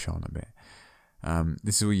push on a bit.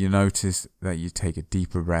 This is where you notice that you take a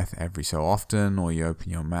deeper breath every so often, or you open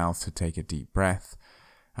your mouth to take a deep breath.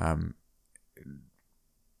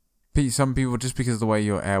 Some people, just because of the way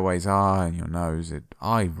your airways are and your nose,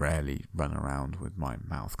 I rarely run around with my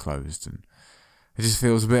mouth closed, and it just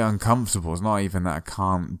feels a bit uncomfortable. It's not even that I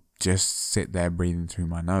can't just sit there breathing through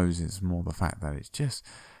my nose. It's more the fact that it just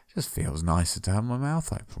feels nicer to have my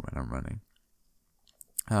mouth open when I'm running.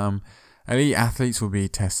 Elite athletes will be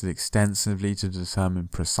tested extensively to determine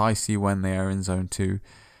precisely when they are in zone 2.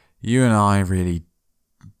 You and I really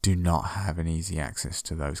do not have an easy access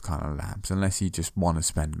to those kind of labs unless you just want to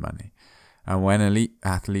spend money. And when elite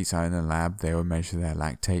athletes are in the lab, they will measure their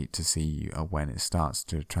lactate to see when it starts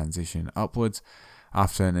to transition upwards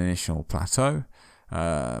after an initial plateau.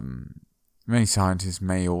 Many scientists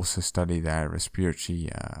may also study their respiratory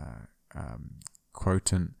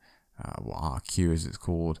quotient, or RQ as it's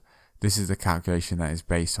called. This is the calculation that is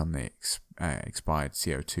based on the expired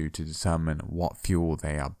CO2 to determine what fuel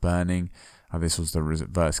they are burning. This was the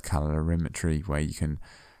reverse calorimetry, where you can,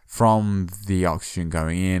 from the oxygen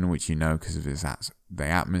going in, which you know because of the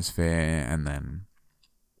atmosphere, and then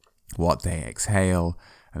what they exhale,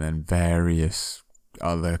 and then various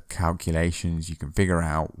other calculations, you can figure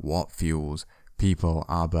out what fuels people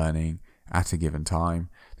are burning at a given time.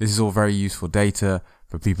 This is all very useful data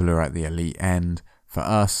for people who are at the elite end. For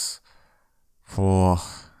us,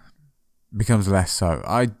 becomes less so.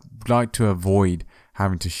 I'd like to avoid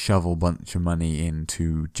having to shovel a bunch of money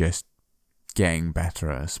into just getting better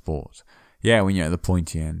at a sport. Yeah, when you're at the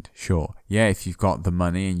pointy end, sure. Yeah, if you've got the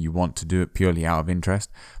money and you want to do it purely out of interest,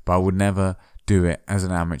 but I would never do it as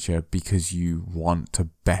an amateur because you want to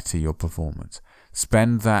better your performance.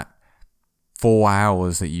 Spend that 4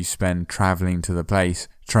 hours that you spend traveling to the place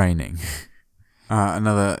training.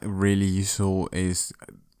 Another really useful is,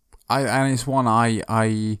 it's one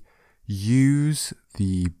I use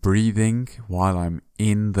the breathing while I'm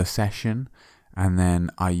in the session, and then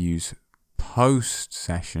I use post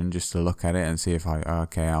session just to look at it and see if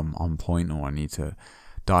I'm on point or I need to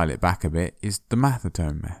dial it back a bit, is the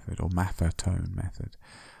Maffatone method, or Maffatone method.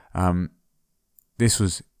 This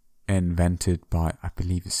was invented by, I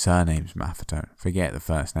believe his surname's Maffatone, forget the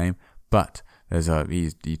first name, but there's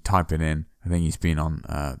you type it in, I think he's been on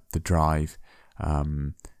The Drive,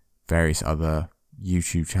 various other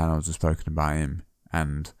YouTube channels have spoken about him,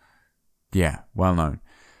 and yeah, well known.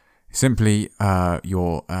 Simply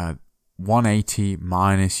your 180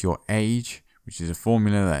 minus your age, which is a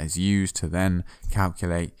formula that is used to then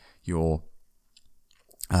calculate your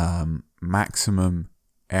maximum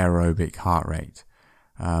aerobic heart rate.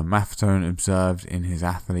 Maffatone observed in his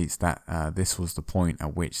athletes that this was the point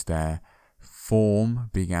at which their form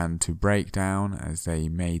began to break down as they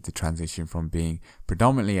made the transition from being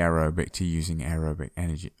predominantly aerobic to using anaerobic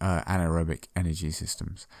energy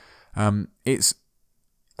systems. I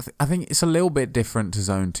think it's a little bit different to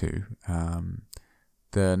zone 2.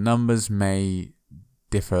 The numbers may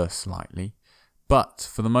differ slightly, but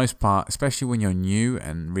for the most part, especially when you're new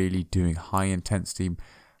and really doing high intensity,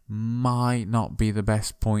 might not be the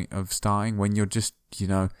best point of starting when you're just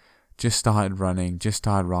started running, just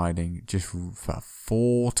started riding, just for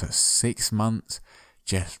 4 to 6 months.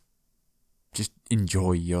 Just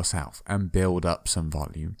enjoy yourself and build up some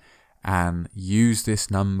volume, and use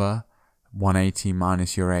this number 180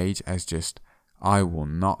 minus your age as just, I will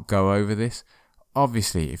not go over this.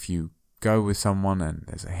 Obviously, if you go with someone and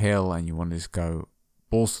there's a hill and you want to just go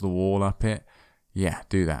balls to the wall up it, yeah,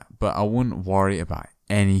 do that. But I wouldn't worry about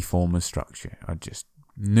any form of structure. I'd just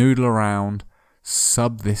noodle around,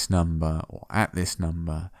 sub this number or at this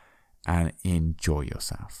number, and enjoy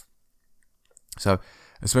yourself. So,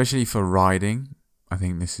 especially for riding, I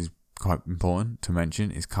think this is quite important to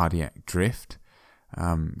mention, is cardiac drift.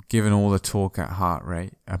 Given all the talk about heart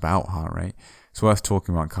rate, it's worth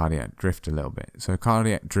talking about cardiac drift a little bit. So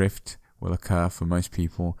cardiac drift will occur for most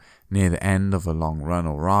people near the end of a long run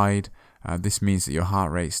or ride. This means that your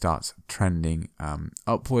heart rate starts trending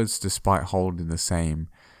upwards despite holding the same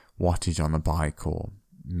wattage on the bike or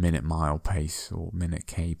minute mile pace or minute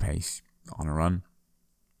K pace on a run.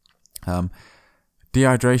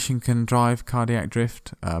 Dehydration can drive cardiac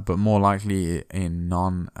drift, but more likely in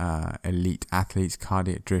non-elite athletes,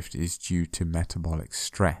 cardiac drift is due to metabolic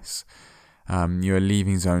stress. You are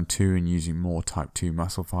leaving zone 2 and using more type 2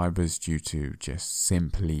 muscle fibers due to just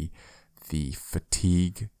simply the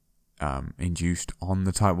fatigue induced on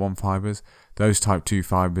the type 1 fibers. Those type 2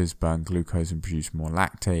 fibers burn glucose and produce more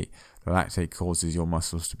lactate. The lactate causes your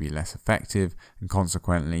muscles to be less effective, and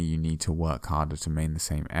consequently you need to work harder to maintain the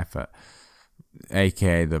same effort,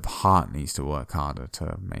 aka the heart needs to work harder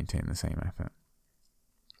to maintain the same effort.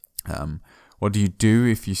 What do you do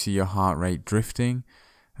if you see your heart rate drifting?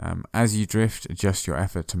 As you drift, adjust your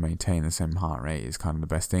effort to maintain the same heart rate is kind of the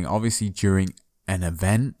best thing. Obviously, during an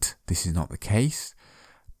event, this is not the case,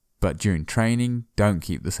 but during training, don't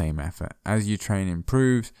keep the same effort. As your training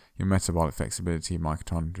improves, your metabolic flexibility,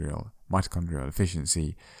 mitochondrial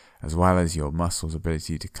efficiency, as well as your muscles'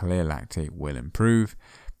 ability to clear lactate will improve.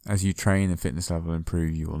 As you train and fitness level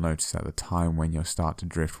improve, you will notice that the time when you start to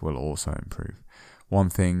drift will also improve. One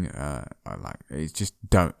thing I like is just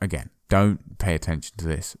don't pay attention to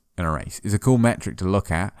this in a race. It's a cool metric to look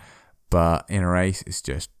at, but in a race, it's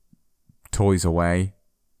just toys away,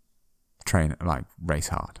 race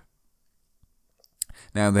hard.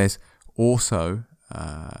 Now, there's also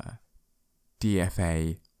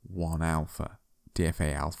DFA-Alpha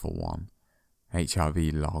 1,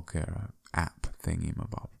 HRV logger app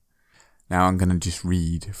thingamabob. Now, I'm going to just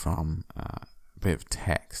read from a bit of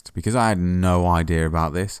text because I had no idea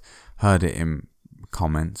about this, heard it in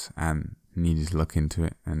comments and needed to look into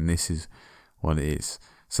it, and this is what it is.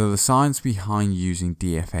 So the science behind using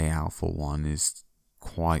DFA-Alpha 1 is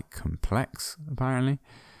quite complex, apparently,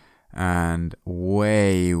 and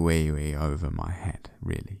way over my head,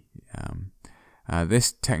 really.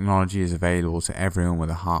 This technology is available to everyone with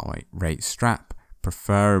a heart rate strap,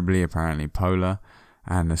 preferably apparently polar,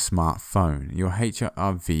 and a smartphone. Your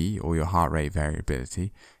HRV, or your heart rate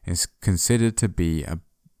variability, is considered to be a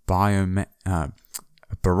barometer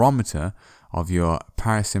of your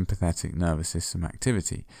parasympathetic nervous system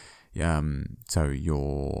activity. So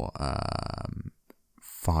your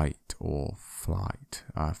fight or flight.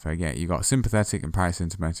 I forget. You got sympathetic and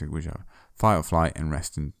parasympathetic, which are fight or flight and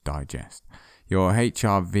rest and digest. Your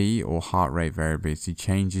HRV, or heart rate variability,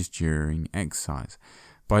 changes during exercise.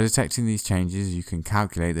 By detecting these changes, you can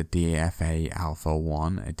calculate the DFA-Alpha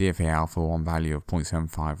 1. A DFA-Alpha 1 value of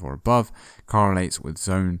 0.75 or above correlates with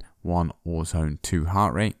zone 1 or zone 2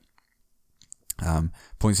 heart rate.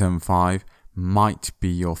 0.75 might be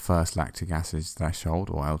your first lactic acid threshold,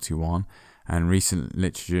 or LT1, and recent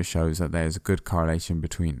literature shows that there's a good correlation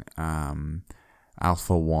between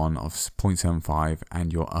Alpha 1 of 0.75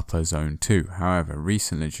 and your upper zone 2. However,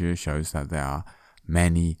 recent literature shows that there are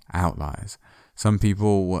many outliers. Some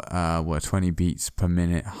people were 20 beats per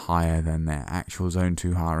minute higher than their actual zone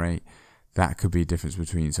 2 heart rate. That could be a difference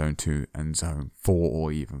between zone 2 and zone 4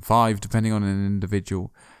 or even 5, depending on an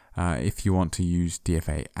individual. If you want to use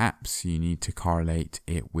DFA apps, you need to correlate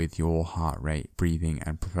it with your heart rate, breathing,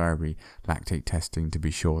 and preferably lactate testing to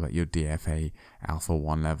be sure that your DFA-Alpha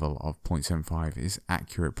 1 level of 0.75 is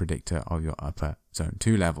accurate predictor of your upper zone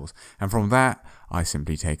 2 levels. And from that, I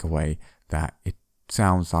simply take away that it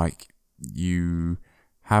sounds like you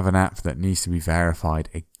have an app that needs to be verified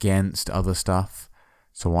against other stuff,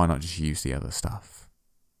 so why not just use the other stuff?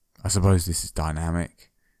 I suppose this is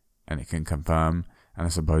dynamic and it can confirm, and I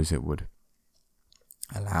suppose it would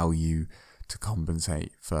allow you to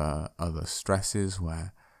compensate for other stresses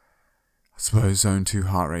where I suppose zone 2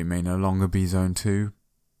 heart rate may no longer be zone 2,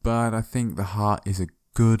 but I think the heart is a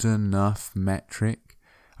good enough metric.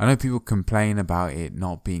 I know people complain about it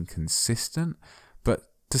not being consistent,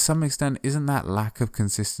 but to some extent, isn't that lack of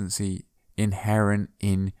consistency inherent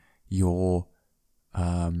in your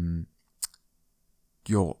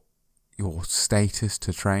status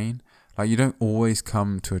to train? Like, you don't always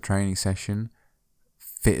come to a training session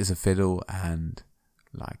fit as a fiddle and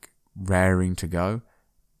like raring to go,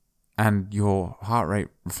 and your heart rate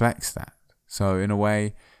reflects that. So in a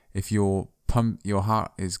way, if your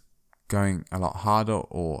heart is going a lot harder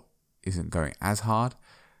or isn't going as hard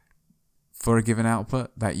for a given output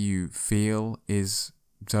that you feel is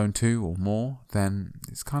zone 2 or more, then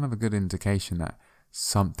it's kind of a good indication that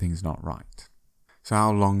something's not right. So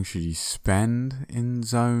how long should you spend in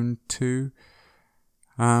zone 2?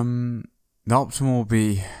 The optimal will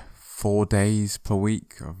be 4 days per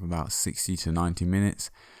week of about 60 to 90 minutes.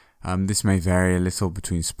 This may vary a little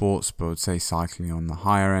between sports, but I would say cycling on the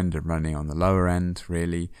higher end and running on the lower end,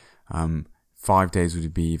 really. 5 days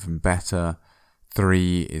would be even better.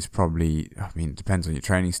 3 is probably, it depends on your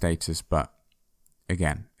training status, but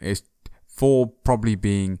again, it's 4 probably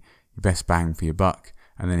being your best bang for your buck,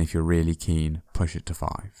 and then if you're really keen, push it to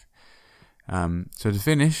 5. So to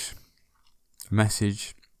finish, a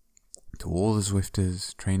message to all the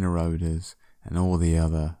Zwifters, trainer roaders, and all the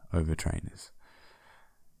other overtrainers.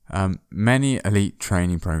 Many elite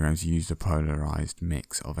training programs use a polarized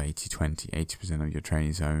mix of 80-20, 80% of your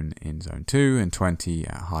training zone in zone 2 and 20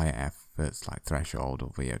 at higher efforts like threshold or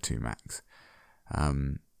VO2 max.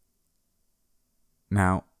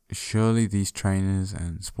 Now, surely these trainers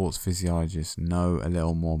and sports physiologists know a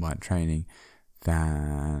little more about training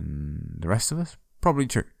than the rest of us? Probably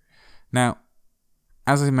true. Now,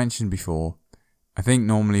 as I mentioned before, I think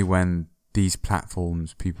normally when these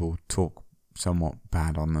platforms, people talk somewhat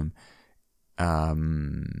bad on them,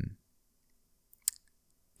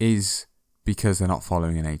 is because they're not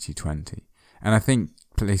following an 80-20. And I think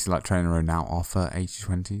places like Trainer Road now offer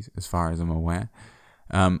 80-20s, as far as I'm aware.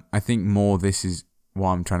 I think more this is what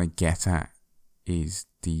I'm trying to get at, is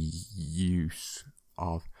the use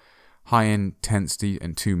of high intensity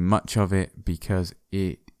and too much of it, because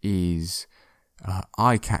it is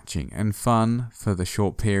eye-catching and fun for the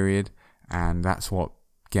short period, and that's what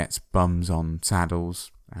gets bums on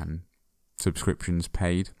saddles and subscriptions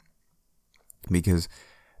paid.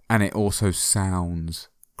 And it also sounds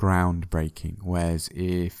groundbreaking, whereas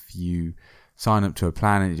if you sign up to a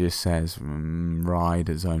plan and it just says ride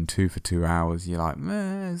at zone 2 for 2 hours, you're like,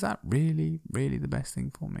 is that really the best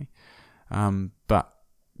thing for me? But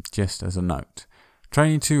just as a note,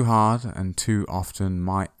 training too hard and too often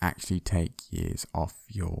might actually take years off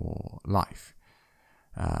your life.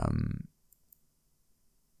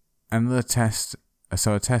 A test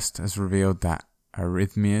has revealed that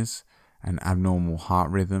arrhythmias and abnormal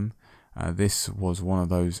heart rhythm, this was one of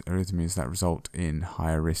those arrhythmias that result in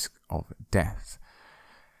higher risk of death.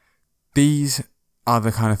 These are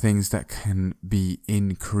the kind of things that can be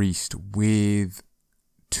increased with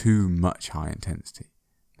too much high intensity.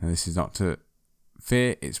 Now, this is not to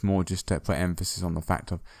fear, it's more just to put emphasis on the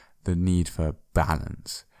fact of the need for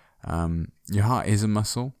balance. Your heart is a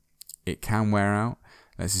muscle. It can wear out.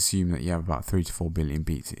 Let's assume that you have about 3 to 4 billion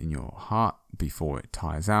beats in your heart before it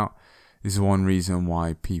tires out. This is one reason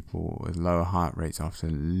why people with lower heart rates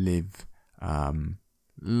often live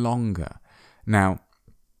longer. Now,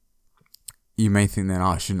 you may think then,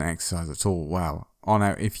 I shouldn't exercise at all. Well,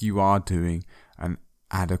 if you are doing an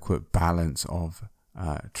adequate balance of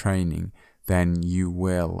training, then you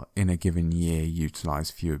will, in a given year,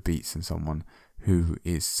 utilize fewer beats than someone who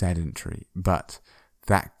is sedentary. But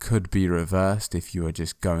that could be reversed if you are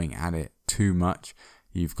just going at it too much.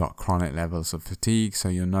 You've got chronic levels of fatigue, so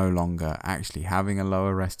you're no longer actually having a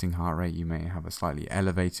lower resting heart rate. You may have a slightly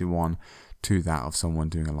elevated one to that of someone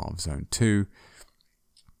doing a lot of zone 2.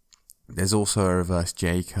 There's also a reverse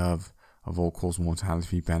J curve of all-cause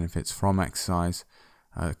mortality benefits from exercise.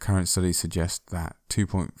 Current studies suggest that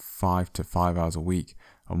 2.5 to 5 hours a week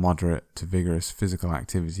of moderate to vigorous physical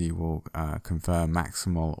activity will confer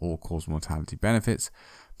maximal all-cause mortality benefits,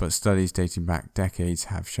 but studies dating back decades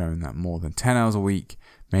have shown that more than 10 hours a week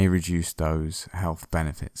may reduce those health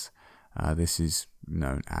benefits. This is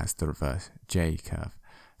known as the reverse J curve,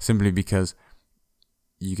 simply because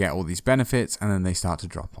you get all these benefits and then they start to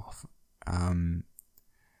drop off.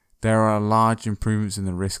 There are large improvements in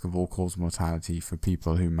the risk of all-cause mortality for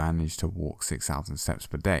people who manage to walk 6,000 steps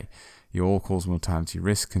per day. Your all-cause mortality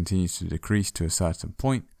risk continues to decrease to a certain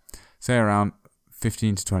point, say around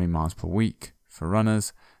 15 to 20 miles per week for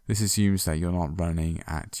runners. This assumes that you're not running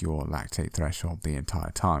at your lactate threshold the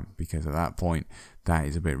entire time, because at that point, that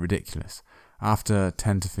is a bit ridiculous. After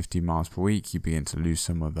 10 to 15 miles per week, you begin to lose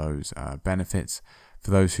some of those benefits.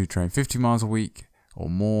 For those who train 50 miles a week or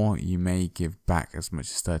more, you may give back as much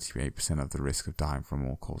as 38% of the risk of dying from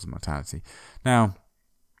all-cause mortality. Now,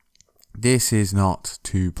 this is not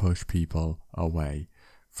to push people away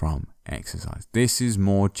from exercise. This is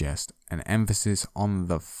more just an emphasis on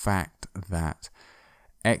the fact that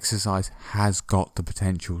exercise has got the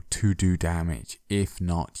potential to do damage if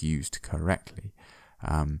not used correctly.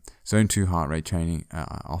 Zone 2 heart rate training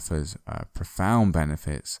offers profound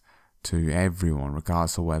benefits to everyone,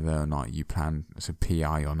 regardless of whether or not you plan to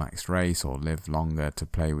PI your next race or live longer to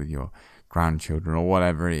play with your grandchildren or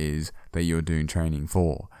whatever it is that you're doing training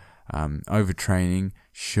for. Overtraining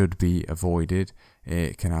should be avoided.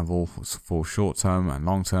 It can have awful short-term and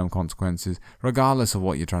long-term consequences, regardless of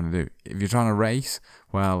what you're trying to do. If you're trying to race,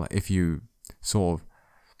 well, if you sort of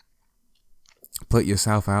put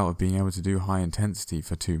yourself out of being able to do high intensity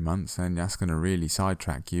for 2 months, then that's going to really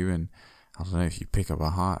sidetrack you. And I don't know, if you pick up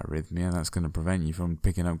a heart arrhythmia, that's going to prevent you from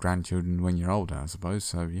picking up grandchildren when you're older, I suppose.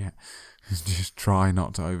 So yeah, just try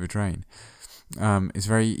not to overtrain. It's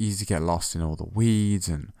very easy to get lost in all the weeds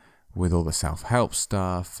and with all the self-help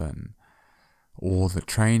stuff and all the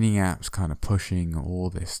training apps kind of pushing all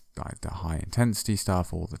this, like the high intensity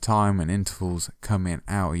stuff all the time, and intervals coming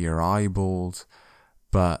out of your eyeballs.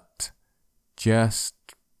 But just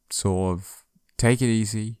sort of take it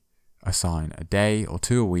easy. Assign a day or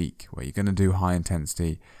 2 a week where you're going to do high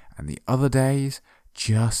intensity, and the other days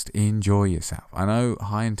just enjoy yourself. I know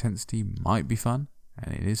high intensity might be fun,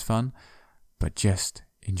 and it is fun, but just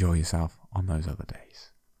enjoy yourself on those other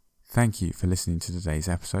days. Thank you for listening to today's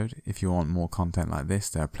episode. If you want more content like this,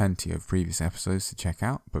 there are plenty of previous episodes to check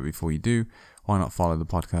out. But before you do, why not follow the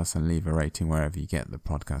podcast and leave a rating wherever you get the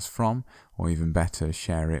podcast from, or even better,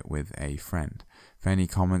 share it with a friend. For any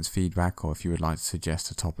comments, feedback, or if you would like to suggest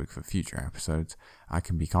a topic for future episodes, I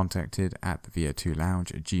can be contacted at the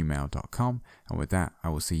VO2lounge@gmail.com. And with that, I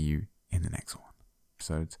will see you in the next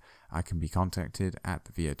one. I can be contacted at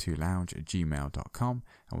the VO2lounge@gmail.com.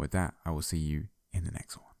 And with that, I will see you in the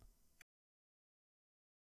next one.